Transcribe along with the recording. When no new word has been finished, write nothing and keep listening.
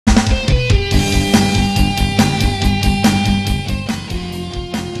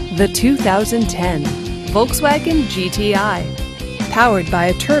The 2010 Volkswagen GTI. Powered by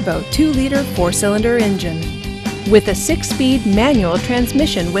a turbo 2-liter 4-cylinder engine. With a 6-speed manual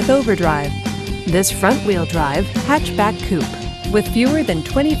transmission with overdrive. This front-wheel drive hatchback coupe, with fewer than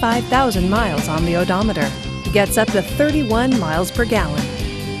 25,000 miles on the odometer, gets up to 31 miles per gallon.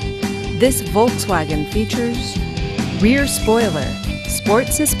 This Volkswagen features rear spoiler, sport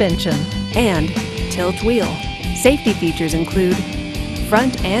suspension, and tilt wheel. Safety features include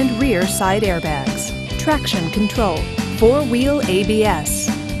front and rear side airbags, traction control, 4-wheel ABS,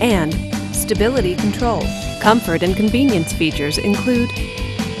 and stability control. Comfort and convenience features include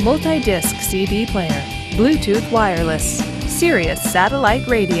multi-disc CD player, Bluetooth wireless, Sirius satellite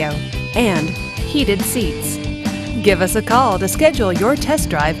radio, and heated seats. Give us a call to schedule your test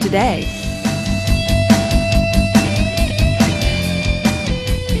drive today.